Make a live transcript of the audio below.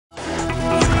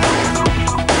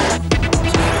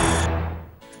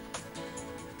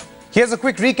Here's a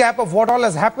quick recap of what all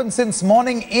has happened since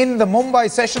morning in the Mumbai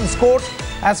Sessions Court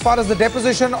as far as the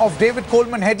deposition of David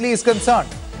Coleman Headley is concerned.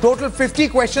 Total 50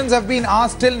 questions have been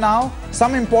asked till now.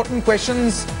 Some important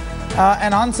questions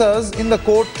and answers in the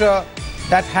court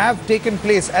that have taken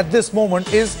place at this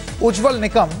moment is Ujjwal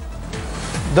Nikam,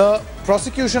 the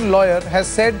prosecution lawyer, has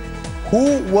said,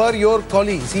 "Who were your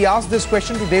colleagues?" He asked this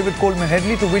question to David Coleman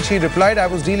Headley, to which he replied, "I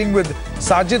was dealing with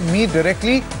Sajid Mir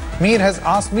directly. Mir has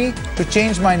asked me to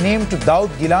change my name to Daud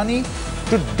Gilani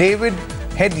to David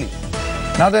Headley."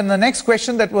 Now then, the next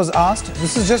question that was asked,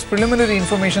 this is just preliminary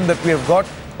information that we have got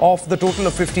of the total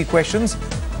of 50 questions.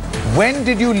 When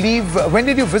did you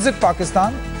visit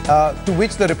Pakistan? To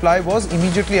which the reply was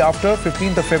immediately after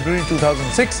 15th of February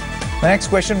 2006. The next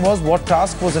question was, what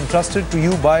task was entrusted to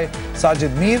you by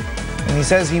Sajid Mir? And he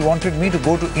says he wanted me to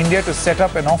go to India to set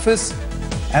up an office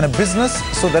and a business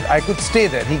so that I could stay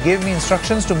there. He gave me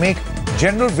instructions to make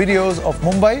general videos of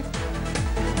Mumbai.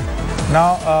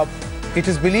 Now, it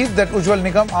is believed that Ujjwal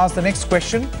Nikam asked the next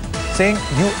question, saying,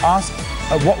 you asked,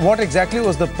 what exactly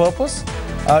was the purpose?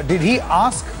 Did he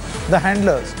ask the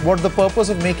handlers what the purpose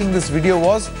of making this video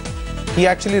was? He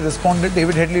actually responded,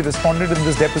 David Headley responded in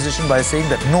this deposition by saying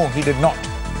that no, he did not.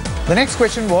 The next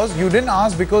question was, you didn't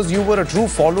ask because you were a true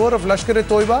follower of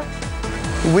Lashkar-e-Toiba?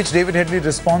 To which David Headley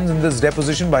responds in this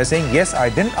deposition by saying, yes, I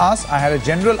didn't ask, I had a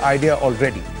general idea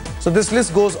already. So this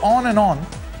list goes on and on.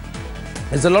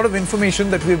 There's a lot of information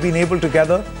that we've been able to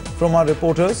gather from our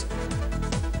reporters.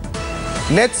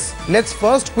 Let's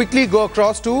first quickly go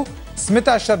across to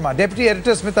Smita Sharma, Deputy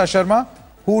Editor Smita Sharma,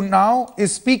 who now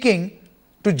is speaking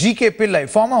to G.K. Pillai,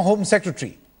 former Home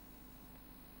Secretary.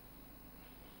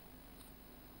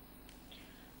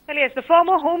 Well, yes, the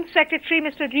former Home Secretary,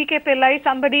 Mr. G.K. Pillai,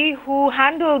 somebody who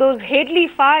handled those Headley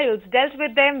files, dealt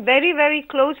with them very, very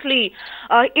closely,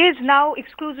 is now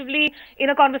exclusively in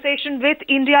a conversation with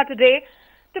India today.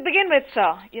 To begin with,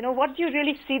 sir, what do you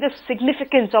really see the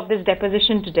significance of this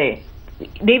deposition today?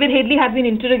 David Headley had been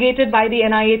interrogated by the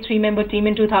NIA three-member team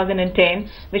in 2010,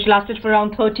 which lasted for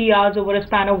around 30 hours over a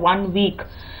span of 1 week.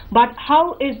 But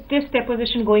how is this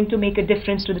deposition going to make a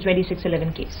difference to the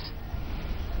 2611 case?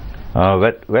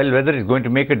 Well, whether it's going to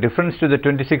make a difference to the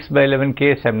 26/11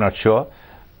 case, I'm not sure.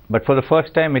 But for the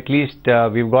first time, at least,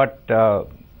 we've got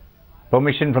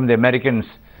permission from the Americans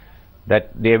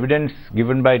that the evidence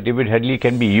given by David Headley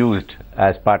can be used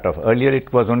as part of. Earlier,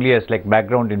 it was only as like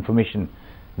background information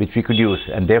which we could use.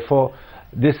 And therefore,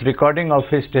 this recording of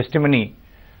his testimony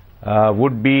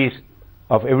would be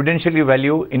of evidentiary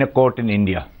value in a court in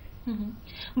India. Mm-hmm.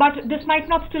 But this might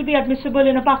not still be admissible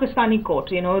in a Pakistani court.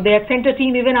 They had sent a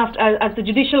team even after as the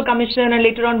Judicial Commission, and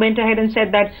later on went ahead and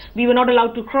said that we were not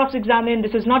allowed to cross-examine.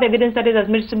 This is not evidence that is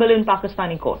admissible in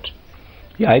Pakistani court.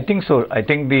 Yeah, I think so. I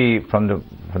think from the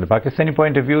Pakistani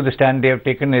point of view, the stand they have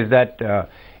taken is that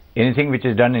anything which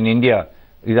is done in India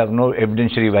is of no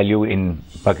evidentiary value in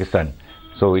Pakistan.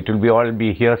 So it will all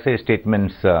be hearsay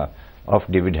statements of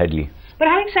David Headley. But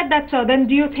having said that, sir, then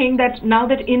do you think that now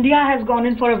that India has gone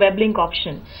in for a web link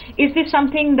option, is this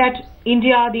something that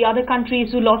India, the other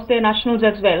countries who lost their nationals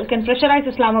as well, can pressurize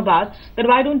Islamabad that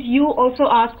why don't you also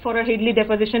ask for a Headley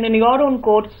deposition in your own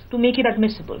court to make it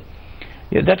admissible?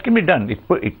 Yeah, that can be done.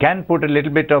 It can put a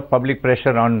little bit of public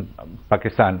pressure on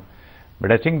Pakistan.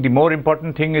 But I think the more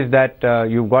important thing is that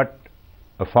you've got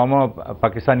a former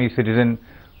Pakistani citizen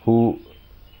who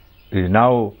is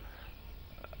now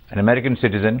an American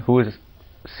citizen who is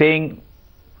saying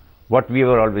what we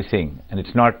were always saying, and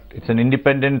it's an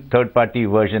independent third-party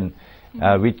version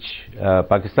which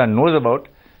Pakistan knows about,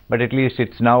 but at least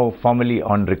it's now formally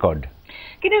on record.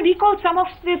 Can you recall some of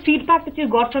the feedback that you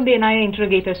got from the NIA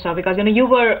interrogators, sir? Because you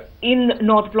were in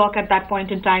North Block at that point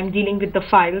in time dealing with the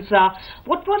files.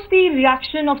 What was the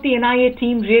reaction of the NIA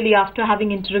team really after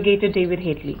having interrogated David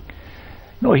Headley?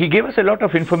 No, he gave us a lot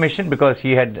of information because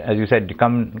he had, as you said,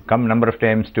 come a number of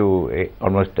times to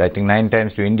almost, I think, 9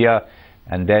 times to India,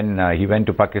 and then he went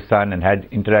to Pakistan and had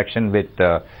interaction with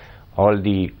all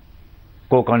the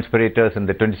co-conspirators in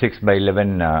the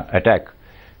 26/11 attack.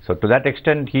 So to that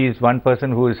extent, he is one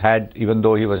person who has had, even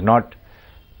though he was not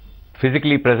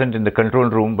physically present in the control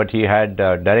room, but he had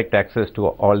direct access to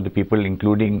all the people,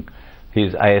 including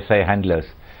his ISI handlers.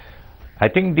 I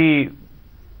think the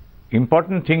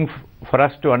important thing for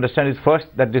us to understand is first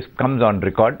that this comes on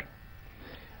record.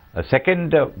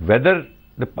 Second, whether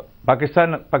the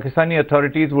Pakistani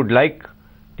authorities would like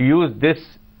to use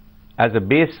this as a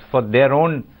base for their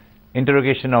own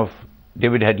interrogation of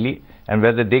David Headley, and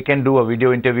whether they can do a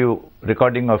video interview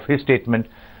recording of his statement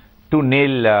to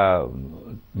nail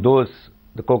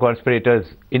the co-conspirators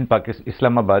in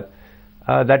Islamabad.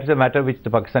 That is a matter which the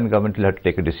Pakistan government will have to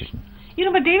take a decision.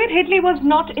 But David Headley was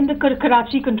not in the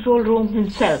Karachi control room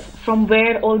himself, from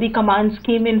where all the commands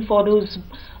came in for those,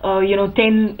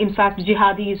 10, in fact,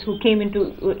 jihadis who came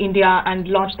into India and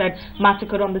launched that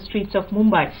massacre on the streets of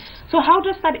Mumbai. So how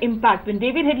does that impact when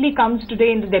David Headley comes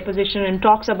today in the deposition and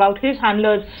talks about his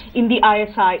handlers in the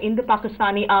ISI, in the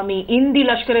Pakistani army, in the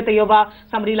Lashkar-e-Taiba,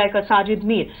 somebody like a Sajid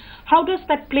Mir? How does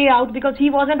that play out? Because he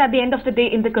wasn't at the end of the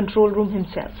day in the control room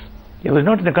himself. He was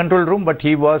not in the control room, but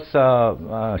he was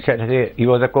he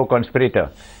was a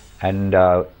co-conspirator. And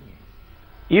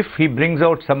if he brings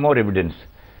out some more evidence,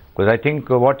 because I think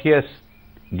what he has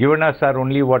given us are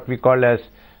only what we call as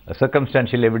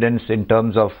circumstantial evidence in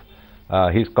terms of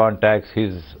his contacts,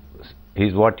 his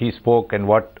what he spoke and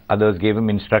what others gave him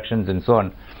instructions and so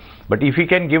on. But if he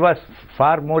can give us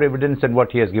far more evidence than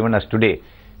what he has given us today,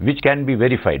 which can be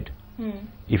verified,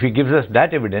 if he gives us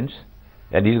that evidence,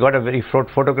 and he's got a very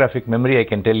photographic memory, I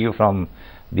can tell you, from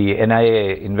the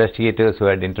NIA investigators who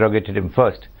had interrogated him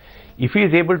first. If he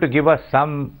is able to give us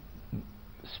some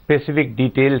specific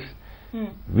details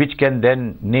which can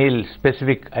then nail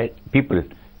specific people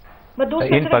but those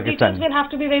in Pakistan, details will have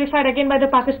to be verified again by the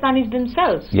Pakistanis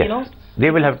themselves. Yes,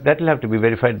 they will have, that will have to be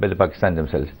verified by the Pakistan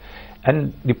themselves.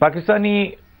 And the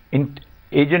Pakistani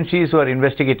agencies who are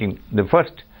investigating, the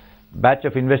first batch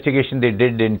of investigation they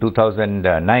did in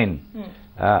 2009,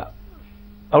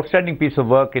 outstanding piece of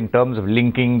work in terms of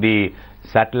linking the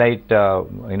satellite,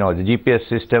 the GPS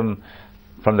system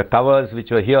from the covers which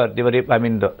were here. They were,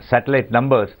 the satellite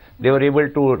numbers, they were able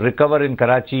to recover in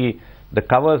Karachi the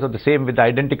covers of the same with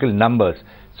identical numbers.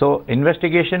 So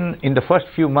investigation in the first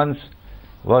few months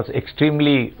was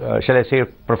extremely, shall I say,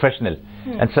 professional.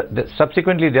 And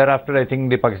subsequently thereafter, I think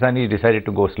the Pakistanis decided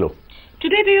to go slow.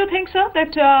 Today, do you think, sir,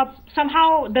 that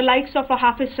somehow the likes of a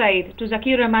Hafiz Saeed to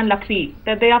Zakir Rahman Lakhvi,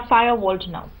 that they are firewalled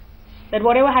now? That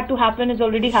whatever had to happen has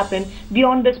already happened.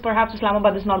 Beyond this, perhaps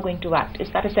Islamabad is not going to act. Is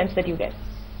that a sense that you get?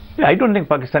 Yeah, I don't think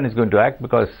Pakistan is going to act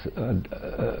because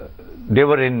they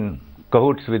were in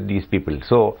cahoots with these people.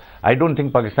 So I don't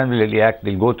think Pakistan will really act.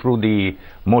 They'll go through the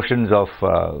motions of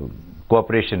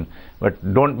cooperation, but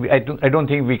I don't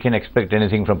think we can expect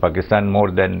anything from Pakistan more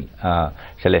than,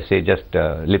 shall I say, just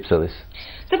lip service.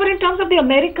 So, but in terms of the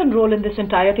American role in this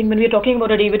entire thing, when we're talking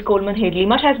about a David Coleman Headley,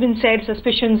 much has been said,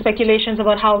 suspicions, speculations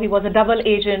about how he was a double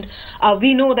agent.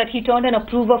 We know that he turned an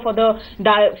approver for the,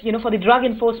 for the Drug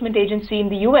Enforcement Agency in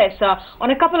the US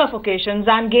on a couple of occasions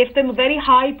and gave them very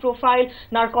high-profile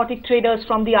narcotic traders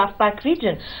from the AFPAC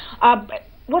region.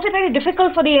 Was it very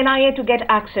difficult for the NIA to get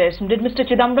access? Did Mr.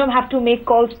 Chidambaram have to make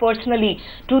calls personally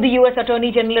to the US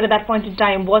Attorney General at that point in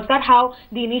time? Was that how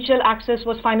the initial access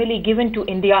was finally given to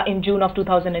India in June of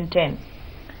 2010?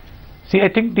 See, I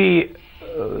think the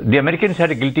Americans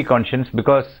had a guilty conscience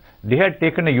because they had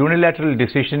taken a unilateral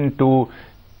decision to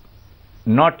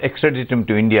not extradite him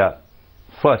to India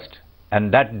first.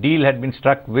 And that deal had been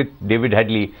struck with David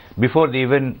Headley before they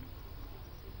even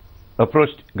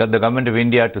approached the government of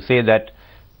India to say that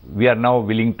we are now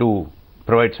willing to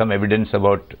provide some evidence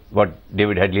about what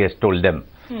David Headley has told them.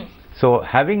 So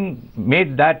having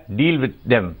made that deal with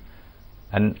them,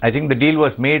 and I think the deal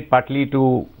was made partly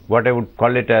to what I would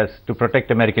call it as to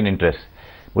protect American interests.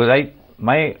 Because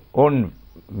my own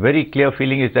very clear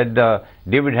feeling is that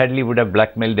David Headley would have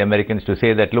blackmailed the Americans to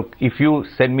say that, look, if you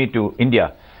send me to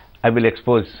India, I will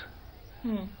expose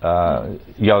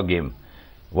your game.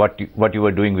 What you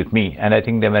were doing with me, and I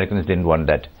think the Americans didn't want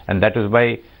that, and that was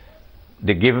why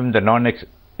they gave him the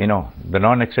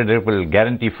non-extraditable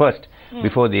guarantee first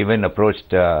before they even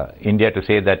approached India to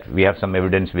say that we have some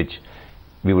evidence which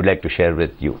we would like to share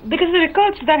with you. Because the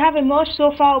records that have emerged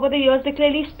so far over the years, they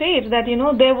clearly state that,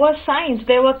 there were signs,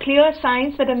 there were clear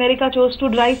signs that America chose to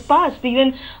drive past.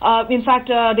 Even, in fact,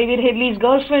 David Headley's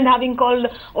girlfriend having called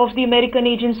off the American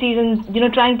agencies and,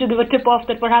 trying to give a tip-off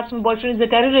that perhaps my boyfriend is a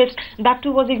terrorist, that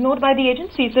too was ignored by the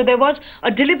agency. So there was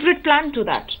a deliberate plan to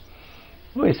that.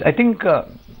 Yes, I think the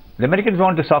Americans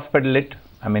want to soft pedal it.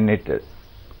 I mean, it's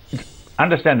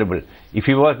understandable. If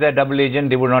he was their double agent,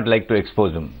 they would not like to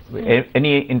expose him.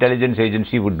 Any intelligence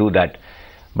agency would do that.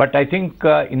 But I think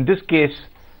in this case,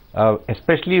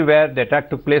 especially where the attack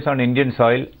took place on Indian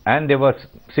soil and there were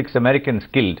 6 Americans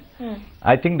killed,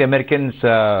 I think the Americans,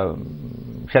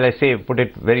 shall I say, put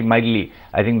it very mildly,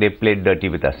 I think they played dirty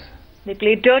with us. They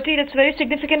played dirty. That's very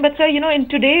significant. But, sir, in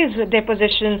today's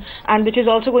deposition, and which is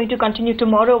also going to continue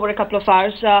tomorrow over a couple of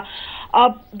hours,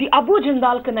 the Abu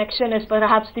Jindal connection is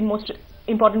perhaps the most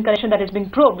important connection that has been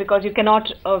probed, because you cannot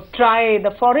try the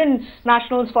foreign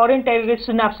nationals, foreign terrorists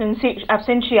in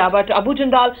absentia, but Abu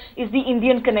Jindal is the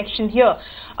Indian connection here.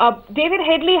 David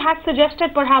Headley had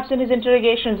suggested perhaps in his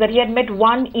interrogations that he had met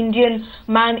one Indian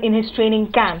man in his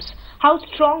training camps. How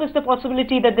strong is the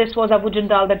possibility that this was Abu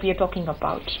Jindal that we are talking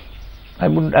about? I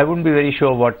wouldn't be very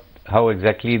sure how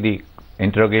exactly the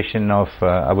interrogation of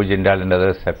Abu Jindal and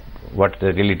others what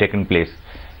has really taken place.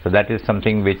 So that is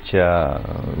something which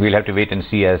we'll have to wait and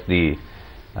see as the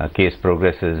case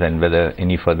progresses and whether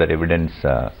any further evidence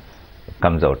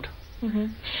comes out.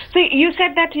 So you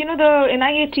said that the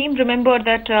NIA team remembered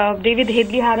that David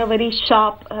Headley had a very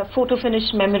sharp photo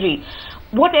finish memory.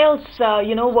 What else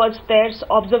was their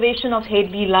observation of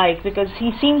Headley like? Because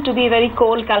he seemed to be very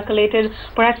cold, calculated.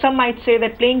 Perhaps some might say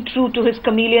that playing true to his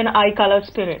chameleon eye color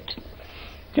spirit.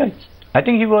 Yeah, I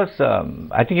think he was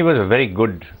a very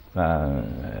good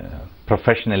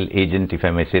professional agent, if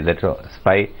I may say that,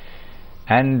 spy.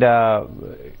 And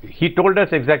he told us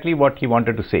exactly what he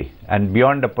wanted to say, and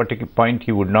beyond a particular point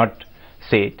he would not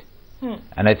say it.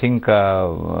 And I think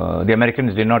the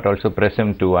Americans did not also press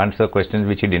him to answer questions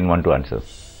which he didn't want to answer.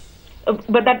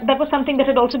 But that was something that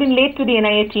had also been laid to the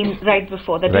NIA team right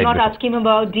before. That do not ask him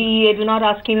about DEA, do not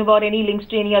ask him about any links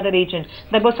to any other agent.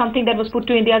 That was something that was put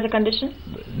to India as a condition?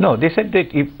 No, they said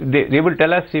that if they will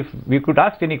tell us if we could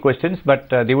ask any questions, but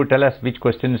they would tell us which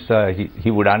questions he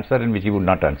would answer and which he would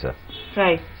not answer.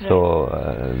 Right. So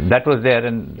that was there,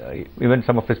 and even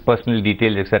some of his personal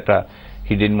details, etc.,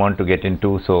 he didn't want to get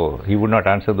into, so he would not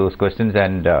answer those questions.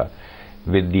 And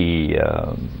with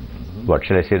the what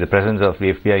shall I say, the presence of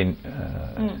the FBI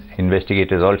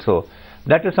investigators also,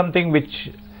 that is something which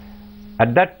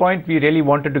at that point we really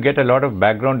wanted to get a lot of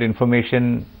background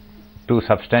information to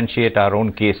substantiate our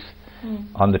own case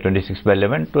on the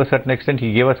 26/11. To a certain extent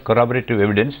he gave us corroborative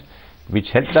evidence which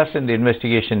helped us in the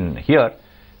investigation here,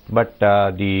 but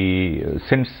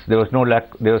since there was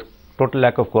total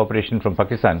lack of cooperation from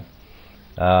Pakistan,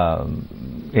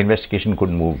 the investigation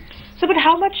couldn't move. So, but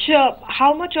how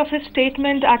much of his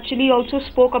statement actually also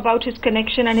spoke about his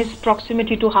connection and his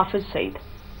proximity to Hafiz Saeed?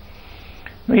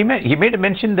 He made a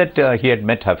mention that he had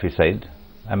met Hafiz Saeed.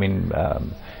 I mean,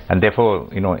 and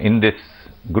therefore, in this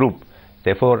group,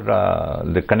 therefore,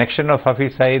 the connection of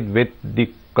Hafiz Saeed with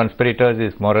the conspirators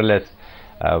is more or less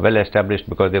well established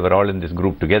because they were all in this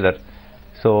group together.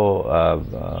 So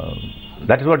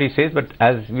that is what he says. But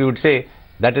as we would say,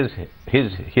 that is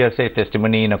his hearsay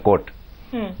testimony in a court,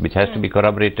 which has to be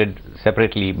corroborated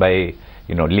separately by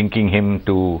linking him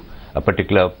to a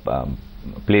particular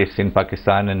place in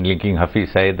Pakistan and linking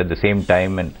Hafiz Saeed at the same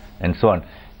time and so on.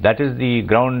 That is the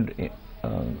ground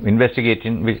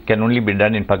investigation which can only be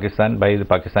done in Pakistan by the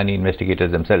Pakistani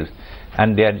investigators themselves,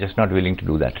 and they are just not willing to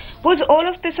do that. Was all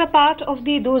of this a part of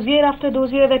the dossier after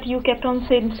dossier that you kept on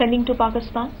sending to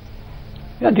Pakistan?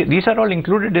 Yeah, these are all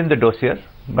included in the dossier,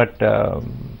 but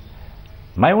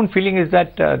my own feeling is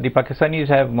that the Pakistanis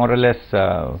have more or less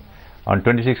on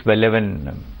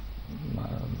 26/11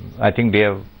 I think they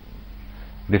have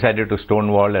decided to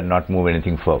stonewall and not move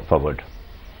anything forward.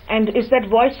 And is that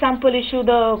voice sample issue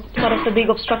the sort of the big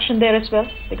obstruction there as well?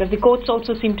 Because the courts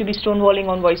also seem to be stonewalling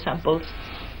on voice samples.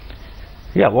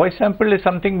 Yeah, voice sample is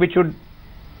something which would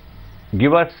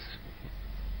give us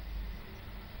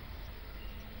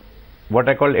what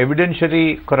I call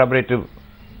evidentiary corroborative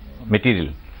material.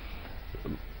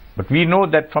 But we know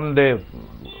that from the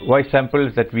voice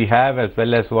samples that we have, as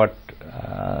well as what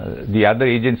the other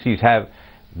agencies have,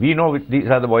 we know these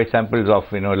are the voice samples of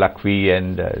Lakvi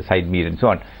and Said Mir and so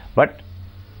on. But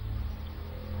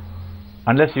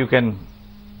unless you can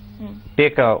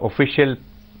take a official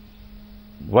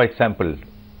voice sample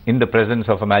in the presence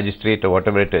of a magistrate or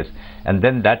whatever it is, and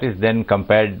then that is then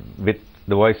compared with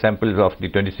the voice samples of the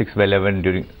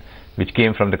 26/11 which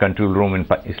came from the control room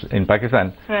in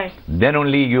Pakistan, right, then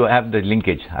only you have the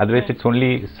linkage. Otherwise, it's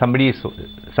only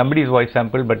somebody's voice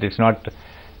sample, but it's not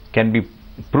can be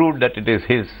proved that it is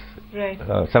his,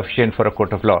 sufficient for a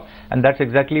court of law. And that's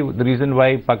exactly the reason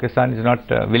why Pakistan is not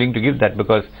willing to give that,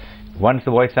 because once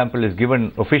the voice sample is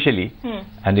given officially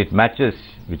and it matches,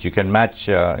 which you can match,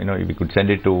 we could send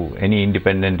it to any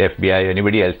independent FBI or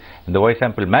anybody else, and the voice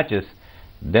sample matches,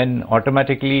 then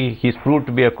automatically he's proved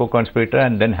to be a co-conspirator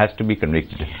and then has to be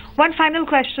convicted. One final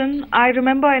question. I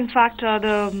remember, in fact,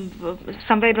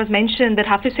 somewhere it was mentioned that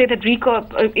Hafiz Saeed had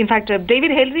David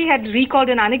Headley had recalled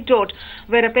an anecdote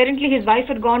where apparently his wife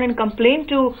had gone and complained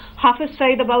to Hafiz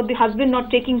Saeed about the husband not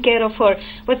taking care of her.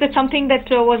 Was that something that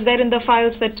was there in the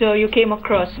files that you came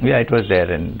across? Yeah, it was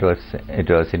there, and it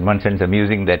was in one sense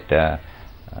amusing that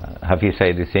Hafiz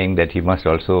Saeed is saying that he must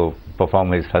also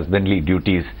perform his husbandly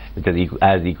duties, which is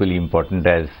as equally important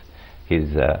as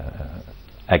his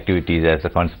activities as a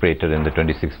conspirator in the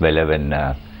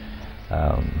 26/11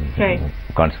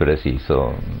 conspiracy.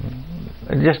 So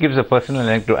it just gives a personal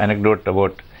anecdote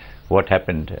about what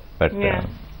happened. But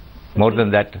More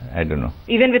than that, I don't know.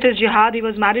 Even with his jihad, he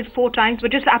was married 4 times.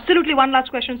 But just absolutely one last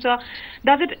question, sir.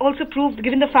 Does it also prove,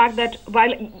 given the fact that,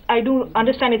 while I do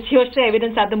understand it's hearsay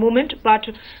evidence at the moment, but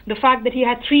the fact that he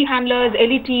had 3 handlers,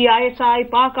 LET, ISI,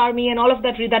 Pak Army, and all of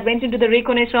that went into the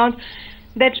reconnaissance,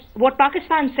 that what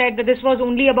Pakistan said, that this was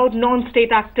only about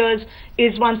non-state actors,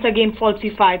 is once again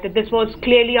falsified, that this was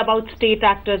clearly about state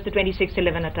actors, the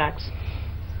 26/11 attacks?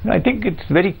 I think it's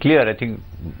very clear. I think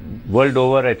world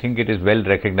over, I think it is well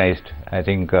recognized. I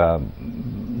think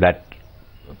that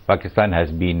Pakistan has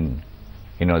been,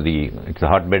 it's a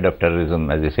hotbed of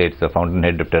terrorism. As they say, it's the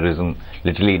fountainhead of terrorism,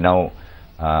 literally now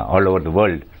all over the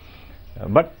world.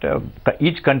 But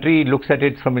each country looks at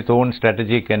it from its own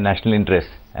strategic and national interests,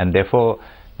 and therefore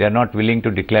they are not willing to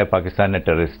declare Pakistan a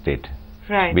terrorist state.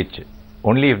 Right. Which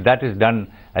only if that is done,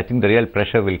 I think the real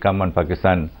pressure will come on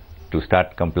Pakistan to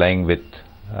start complying with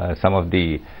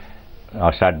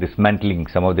start dismantling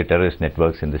some of the terrorist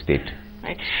networks in the state.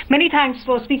 Right. Many thanks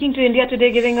for speaking to India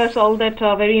today, giving us all that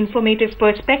very informative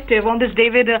perspective on this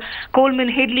David Coleman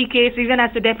Headley case, even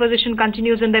as the deposition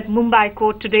continues in that Mumbai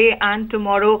court today and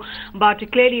tomorrow.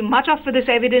 But clearly much of this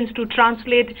evidence to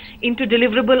translate into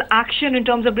deliverable action in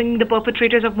terms of bringing the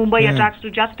perpetrators of Mumbai attacks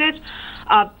to justice,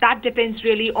 that depends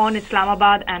really on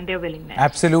Islamabad and their willingness.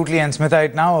 Absolutely. And Smita,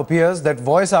 it now appears that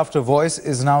voice after voice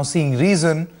is now seeing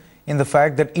reason in the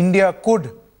fact that India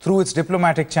could, through its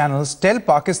diplomatic channels, tell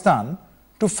Pakistan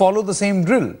to follow the same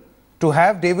drill, to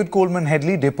have David Coleman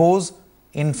Headley depose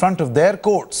in front of their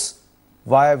courts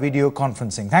via video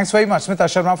conferencing. Thanks very much, Smita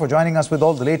Sharma, for joining us with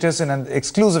all the latest in an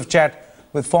exclusive chat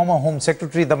with former Home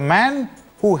Secretary, the man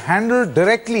who handled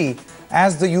directly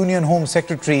as the Union Home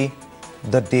Secretary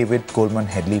the David Coleman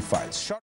Headley files.